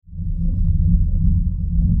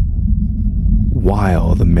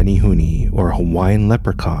While the Menehune, or Hawaiian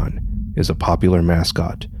leprechaun, is a popular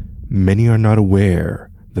mascot, many are not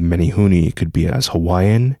aware the Menehune could be as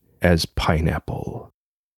Hawaiian as pineapple.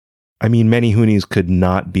 I mean, Menehunes could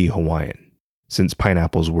not be Hawaiian, since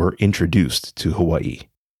pineapples were introduced to Hawaii.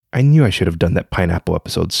 I knew I should have done that pineapple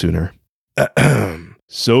episode sooner.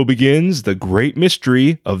 So begins the great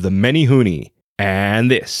mystery of the Menehune,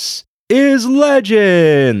 and this is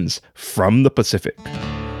Legends from the Pacific.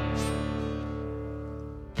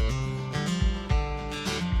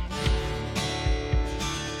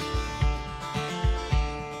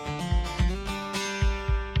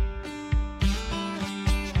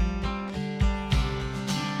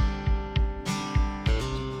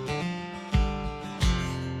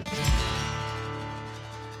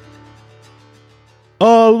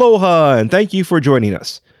 Aloha, and thank you for joining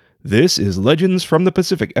us. This is Legends from the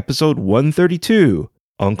Pacific, episode 132,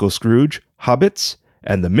 Uncle Scrooge, Hobbits,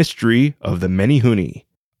 and the Mystery of the Menehune.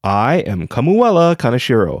 I am Kamuela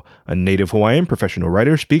Kaneshiro, a native Hawaiian professional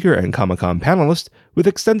writer, speaker, and Comic-Con panelist with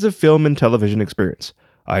extensive film and television experience.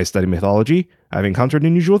 I study mythology, I've encountered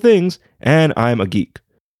unusual things, and I'm a geek.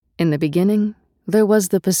 In the beginning, there was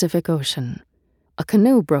the Pacific Ocean. A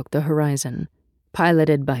canoe broke the horizon,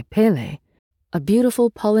 piloted by Pele, a beautiful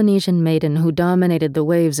Polynesian maiden who dominated the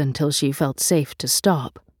waves until she felt safe to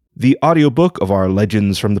stop. The audiobook of our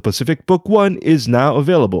Legends from the Pacific Book 1 is now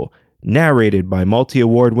available, narrated by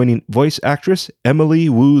multi-award-winning voice actress Emily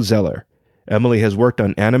Wu Zeller. Emily has worked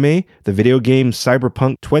on anime, the video game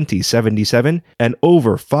Cyberpunk 2077, and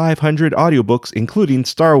over 500 audiobooks including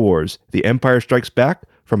Star Wars, The Empire Strikes Back,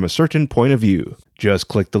 From a Certain Point of View. Just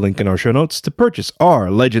click the link in our show notes to purchase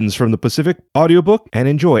our Legends from the Pacific audiobook and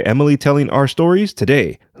enjoy Emily telling our stories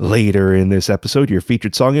today. Later in this episode, your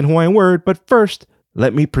featured song in Hawaiian word, but first,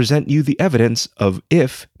 let me present you the evidence of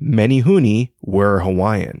if Menehune were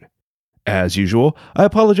Hawaiian. As usual, I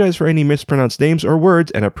apologize for any mispronounced names or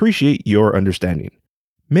words and appreciate your understanding.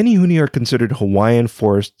 Menehune are considered Hawaiian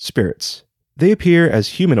forest spirits. They appear as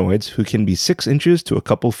humanoids who can be 6 inches to a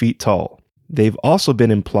couple feet tall. They've also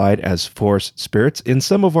been implied as forest spirits in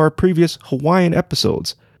some of our previous Hawaiian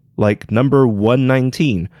episodes, like number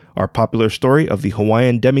 119, our popular story of the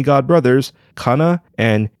Hawaiian demigod brothers, Kana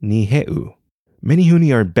and Niheu.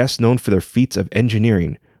 Menehune are best known for their feats of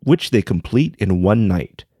engineering, which they complete in one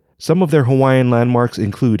night. Some of their Hawaiian landmarks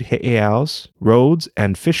include heiaus, roads,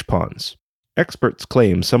 and fish ponds. Experts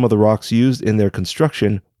claim some of the rocks used in their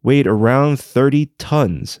construction weighed around 30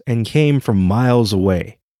 tons and came from miles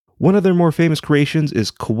away. One of their more famous creations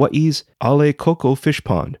is Kauai's Ale Koko fish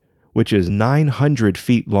pond, which is 900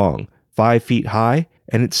 feet long, 5 feet high,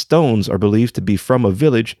 and its stones are believed to be from a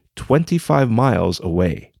village 25 miles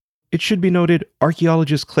away. It should be noted,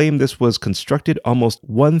 archaeologists claim this was constructed almost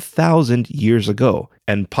 1,000 years ago,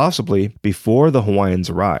 and possibly before the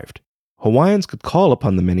Hawaiians arrived. Hawaiians could call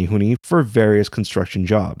upon the Menehune for various construction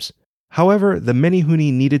jobs. However, the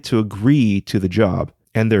Menehune needed to agree to the job,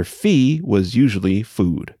 and their fee was usually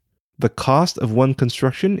food. The cost of one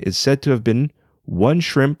construction is said to have been 1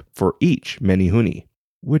 shrimp for each Menehune,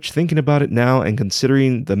 which, thinking about it now and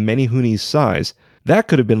considering the Menehune's size, that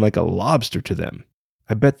could have been like a lobster to them.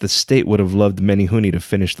 I bet the state would have loved the Menehune to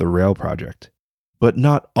finish the rail project. But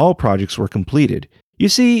not all projects were completed. You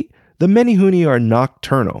see, the Menehune are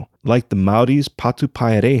nocturnal, like the Maori's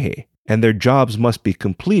Patupaerehe, and their jobs must be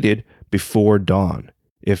completed before dawn.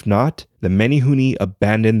 If not, the Menehune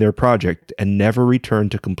abandoned their project and never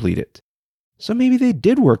returned to complete it. So maybe they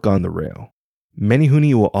did work on the rail.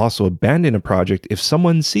 Menehune will also abandon a project if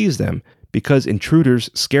someone sees them because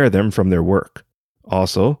intruders scare them from their work.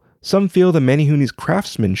 Also, some feel the Menehune's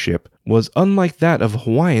craftsmanship was unlike that of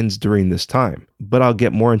Hawaiians during this time, but I'll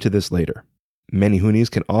get more into this later.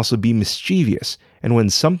 Menehunes can also be mischievous, and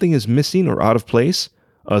when something is missing or out of place,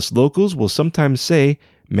 us locals will sometimes say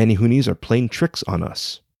Menehunes are playing tricks on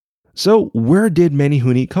us. So where did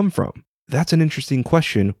Menehune come from? That's an interesting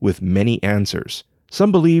question with many answers.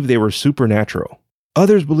 Some believe they were supernatural.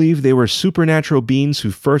 Others believe they were supernatural beings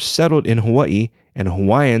who first settled in Hawaii and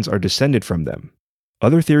Hawaiians are descended from them.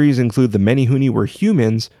 Other theories include the Menehune were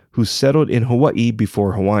humans who settled in Hawaii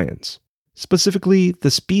before Hawaiians. Specifically, the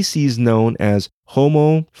species known as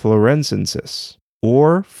Homo florensensis,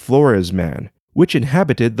 or Flores man, which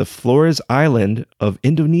inhabited the Flores Island of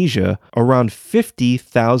Indonesia around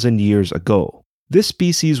 50,000 years ago. This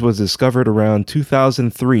species was discovered around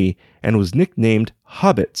 2003 and was nicknamed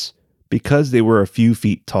Hobbits because they were a few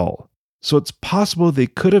feet tall. So it's possible they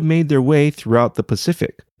could have made their way throughout the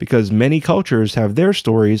Pacific, because many cultures have their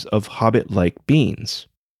stories of hobbit-like beings.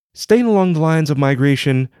 Staying along the lines of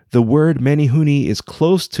migration, the word Menehune is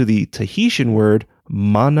close to the Tahitian word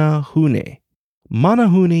Manahune.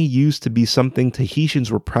 Menehune used to be something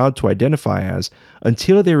Tahitians were proud to identify as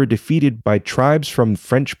until they were defeated by tribes from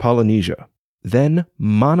French Polynesia. Then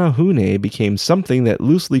Menehune became something that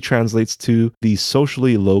loosely translates to the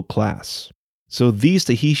socially low class. So these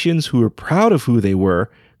Tahitians who were proud of who they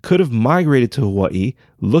were could have migrated to Hawaii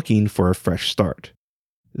looking for a fresh start.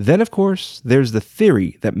 Then, of course, there's the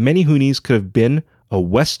theory that Menehunes could have been a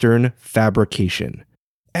Western fabrication.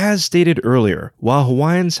 As stated earlier, while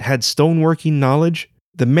Hawaiians had stoneworking knowledge,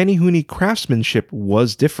 the Menehune craftsmanship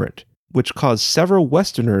was different, which caused several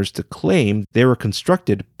Westerners to claim they were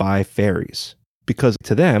constructed by fairies, because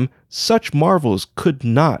to them, such marvels could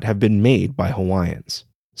not have been made by Hawaiians.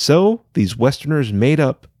 So, these Westerners made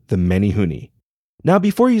up the Menehune. Now,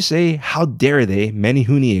 before you say, how dare they,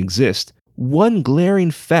 Menehune exist, one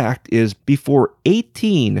glaring fact is before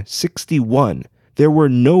 1861, there were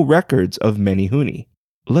no records of Menehune.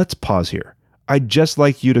 Let's pause here. I'd just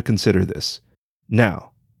like you to consider this.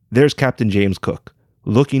 Now, there's Captain James Cook,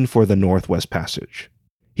 looking for the Northwest Passage.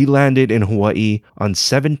 He landed in Hawaii on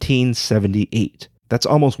 1778. That's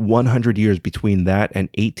almost 100 years between that and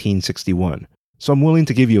 1861. So I'm willing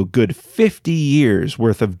to give you a good 50 years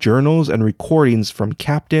worth of journals and recordings from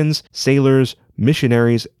captains, sailors,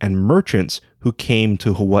 missionaries, and merchants who came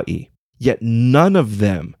to Hawaii. Yet none of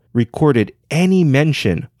them recorded any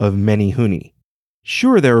mention of Menehune.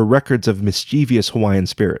 Sure, there are records of mischievous Hawaiian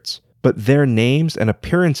spirits, but their names and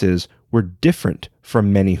appearances were different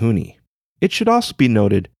from Menehune. It should also be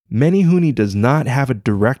noted, Menehune does not have a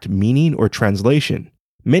direct meaning or translation.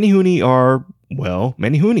 Menehune are, well,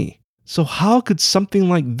 Menehune. So how could something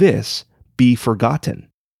like this be forgotten?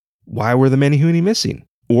 Why were the Menehune missing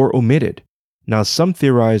or omitted? Now, some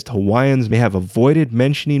theorized Hawaiians may have avoided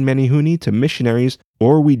mentioning Menehune to missionaries,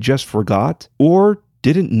 or we just forgot, or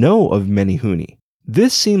didn't know of Menehune.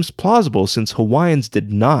 This seems plausible since Hawaiians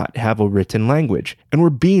did not have a written language and were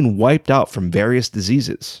being wiped out from various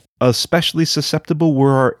diseases. Especially susceptible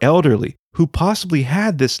were our elderly, who possibly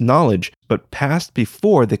had this knowledge but passed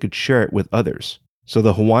before they could share it with others. So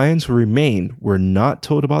the Hawaiians who remained were not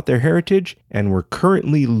told about their heritage and were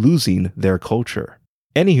currently losing their culture.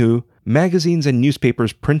 Anywho, magazines and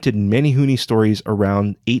newspapers printed Menehune stories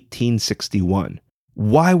around 1861.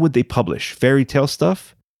 Why would they publish fairy tale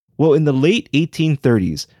stuff? Well, in the late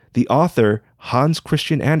 1830s, the author Hans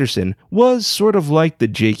Christian Andersen was sort of like the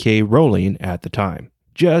J.K. Rowling at the time,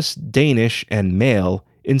 just Danish and male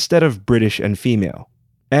instead of British and female,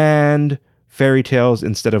 and fairy tales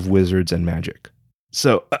instead of wizards and magic.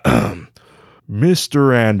 So,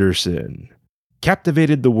 Mr. Andersen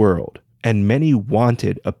captivated the world, and many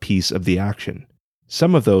wanted a piece of the action.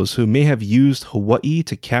 Some of those who may have used Hawaii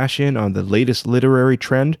to cash in on the latest literary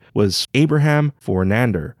trend was Abraham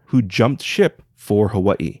Fornander, who jumped ship for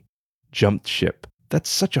Hawaii. Jumped ship. That's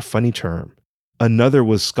such a funny term. Another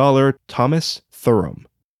was scholar Thomas Thurum.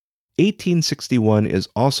 1861 is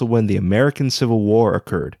also when the American Civil War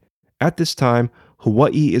occurred. At this time,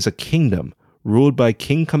 Hawaii is a kingdom ruled by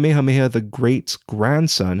King Kamehameha the Great's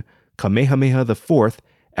grandson, Kamehameha IV,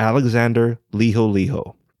 Alexander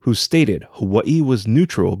Liholiho, who stated Hawaii was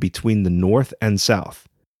neutral between the North and South.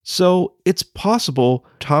 So it's possible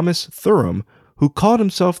Thomas Thurum, who called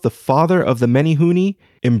himself the father of the Menehune,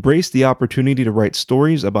 embraced the opportunity to write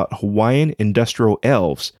stories about Hawaiian industrial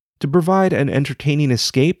elves to provide an entertaining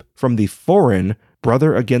escape from the foreign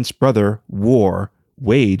brother against brother war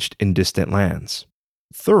waged in distant lands.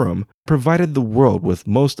 Thurum provided the world with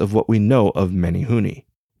most of what we know of Menehune,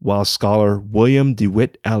 while scholar William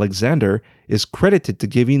DeWitt Alexander is credited to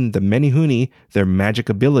giving the Menehune their magic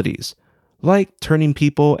abilities, like turning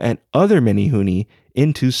people and other Menehune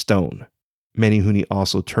into stone. Menehune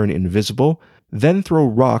also turn invisible, then throw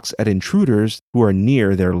rocks at intruders who are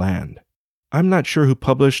near their land. I'm not sure who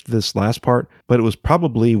published this last part, but it was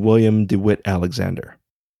probably William DeWitt Alexander.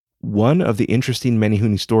 One of the interesting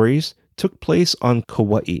Menehune stories took place on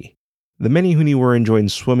Kauai. The Menehune were enjoying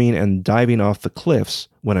swimming and diving off the cliffs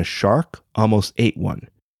when a shark almost ate one.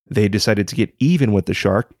 They decided to get even with the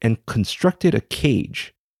shark and constructed a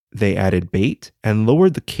cage. They added bait and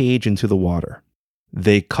lowered the cage into the water.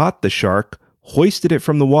 They caught the shark, hoisted it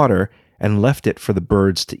from the water, and left it for the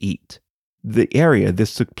birds to eat. The area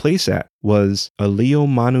this took place at was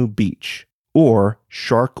Aliomanu Beach, or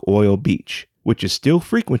Shark Oil Beach, which is still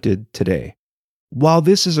frequented today. While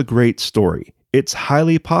this is a great story, it's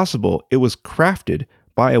highly possible it was crafted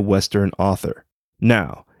by a Western author.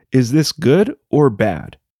 Now, is this good or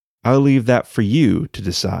bad? I'll leave that for you to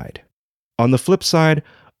decide. On the flip side,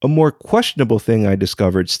 a more questionable thing I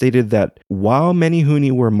discovered stated that while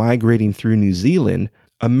Menehune were migrating through New Zealand,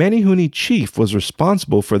 a Menehune chief was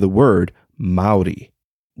responsible for the word Maori.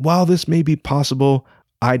 while this may be possible,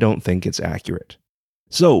 I don't think it's accurate.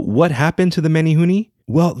 So, what happened to the Menehune?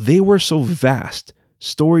 Well, they were so vast.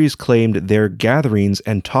 Stories claimed their gatherings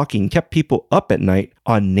and talking kept people up at night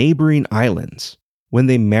on neighboring islands. When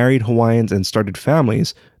they married Hawaiians and started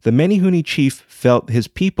families, the Menehune chief felt his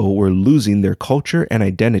people were losing their culture and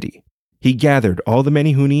identity. He gathered all the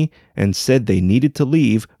Menehune and said they needed to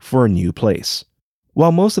leave for a new place.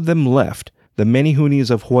 While most of them left, the Menehunes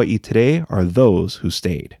of Hawaii today are those who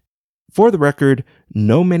stayed. For the record,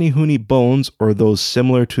 no Menehune bones or those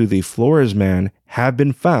similar to the Flores man have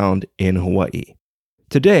been found in Hawaii.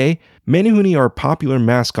 Today, Menehune are a popular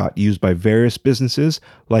mascot used by various businesses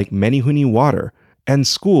like Menehune Water and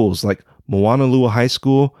schools like Moanalua High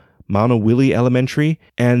School, Maunawili Elementary,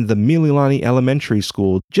 and the Mililani Elementary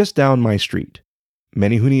School just down my street.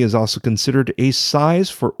 Menehune is also considered a size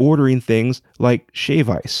for ordering things like shave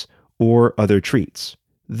ice or other treats.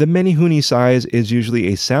 The Menehune size is usually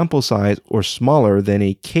a sample size or smaller than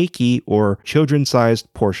a keiki or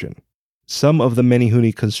children-sized portion. Some of the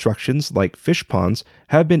Menehune constructions, like fish ponds,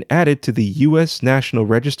 have been added to the U.S. National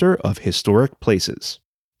Register of Historic Places.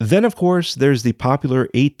 Then, of course, there's the popular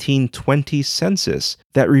 1820 census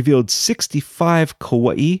that revealed 65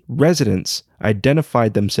 Kauai residents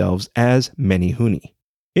identified themselves as Menehune.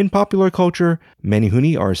 In popular culture,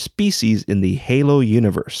 Menehune are species in the Halo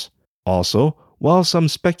universe. Also, while some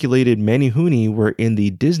speculated Menehune were in the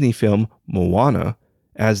Disney film Moana,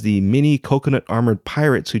 as the mini coconut-armored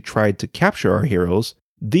pirates who tried to capture our heroes,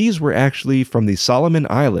 these were actually from the Solomon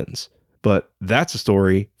Islands, but that's a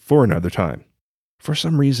story for another time. For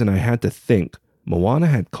some reason I had to think, Moana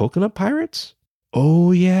had coconut pirates?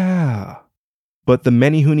 Oh yeah. But the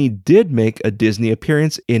Menehune did make a Disney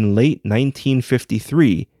appearance in late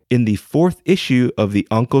 1953 in the 4th issue of the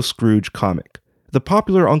Uncle Scrooge comic. The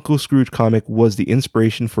popular Uncle Scrooge comic was the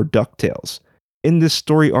inspiration for DuckTales. In this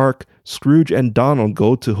story arc, Scrooge and Donald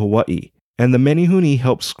go to Hawaii, and the Menehune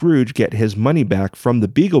help Scrooge get his money back from the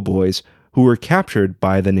Beagle Boys who were captured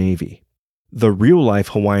by the Navy. The real-life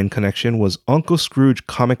Hawaiian connection was Uncle Scrooge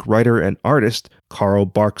comic writer and artist Carl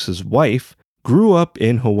Barks' wife grew up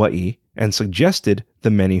in Hawaii and suggested the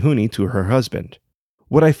Menehune to her husband.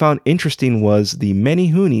 What I found interesting was the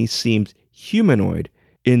Menehune seemed humanoid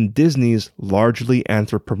in Disney's largely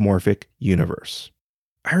anthropomorphic universe.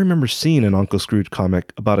 I remember seeing an Uncle Scrooge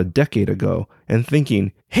comic about a decade ago and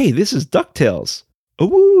thinking, hey, this is DuckTales.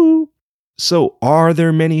 Ooh! So are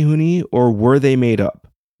there Menehune or were they made up?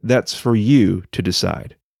 That's for you to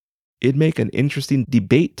decide. It'd make an interesting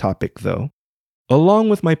debate topic though. Along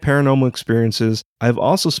with my paranormal experiences, I've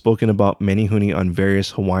also spoken about Menehune on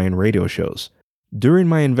various Hawaiian radio shows. During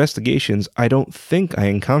my investigations, I don't think I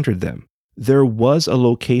encountered them. There was a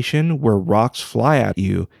location where rocks fly at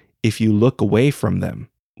you if you look away from them.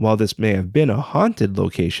 While this may have been a haunted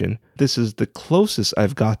location, this is the closest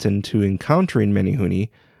I've gotten to encountering Menehune,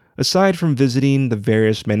 aside from visiting the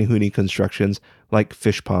various Menehune constructions like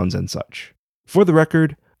fish ponds and such. For the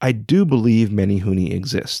record, I do believe Menehune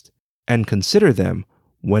exist, and consider them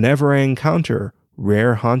whenever I encounter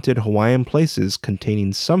rare haunted Hawaiian places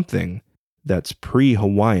containing something that's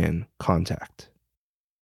pre-Hawaiian contact.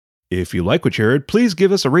 If you like what you heard, please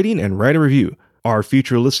give us a rating and write a review. Our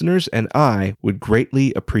future listeners and I would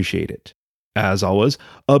greatly appreciate it. As always,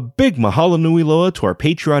 a big mahalo nui loa to our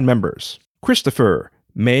Patreon members: Christopher,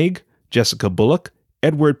 Meg, Jessica Bullock,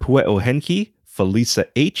 Edward Pue'o Henke, Felisa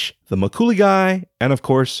H., the Makuli Guy, and of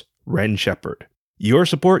course, Ren Shepherd. Your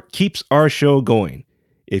support keeps our show going.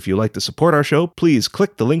 If you'd like to support our show, please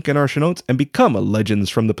click the link in our show notes and become a Legends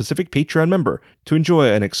from the Pacific Patreon member to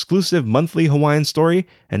enjoy an exclusive monthly Hawaiian story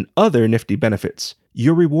and other nifty benefits.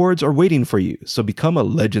 Your rewards are waiting for you, so become a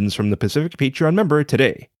Legends from the Pacific Patreon member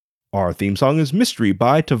today. Our theme song is Mystery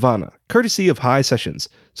by Tavana, courtesy of High Sessions.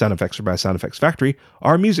 Sound effects are by Sound Effects Factory.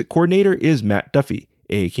 Our music coordinator is Matt Duffy,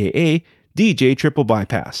 aka DJ Triple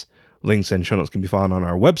Bypass. Links and show notes can be found on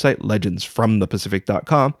our website,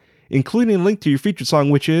 legendsfromthepacific.com, including a link to your featured song,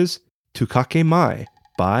 which is Tukake Mai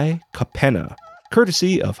by Kapena,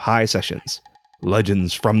 courtesy of High Sessions.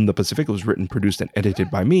 Legends from the Pacific was written, produced, and edited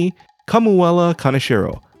by me, Kamuela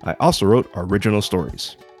Kaneshiro. I also wrote original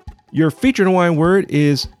stories. Your featured Hawaiian word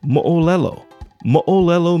is mo'olelo.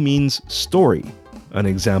 Mo'olelo means story. An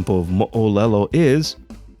example of mo'olelo is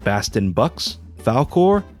Bastin Bucks,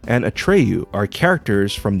 Falcor, and Atreyu are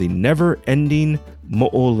characters from the never-ending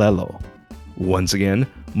mo'olelo. Once again,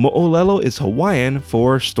 mo'olelo is Hawaiian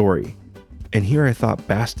for story. And here I thought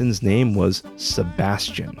Bastin's name was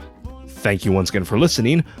Sebastian. Thank you once again for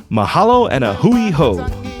listening. Mahalo and a hui ho!